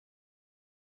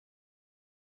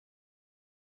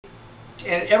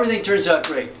And everything turns out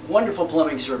great. Wonderful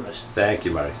plumbing service. Thank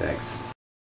you, Marty. Thanks.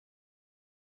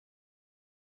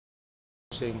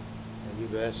 And we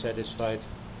were satisfied,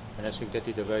 and I think they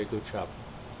did a very good job.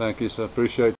 Thank you, sir.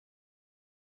 Appreciate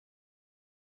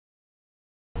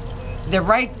it. They're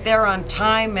right there on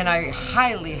time, and I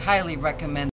highly, highly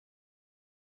recommend.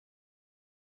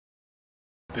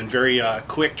 Been very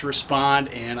quick to respond,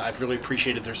 and I've really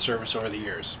appreciated their service over the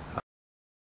years.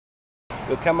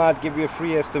 We'll come out, give you a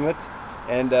free estimate,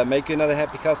 and make you another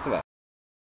happy customer.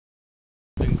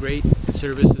 It's been great. The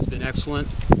service has been excellent,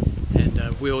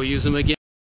 and we'll use them again.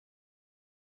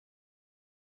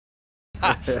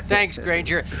 Thanks,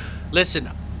 Geyzer. Listen,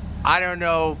 I don't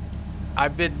know.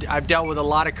 I've dealt with a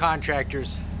lot of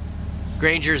contractors.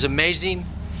 Geyzer's amazing.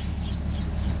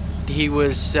 He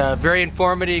was very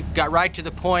informative, got right to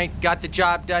the point, got the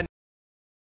job done.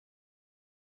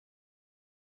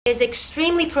 He's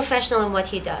extremely professional in what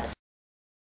he does.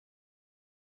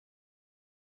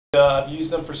 I've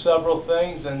used them for several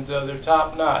things, and they're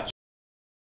top notch.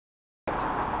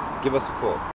 Give us a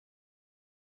call.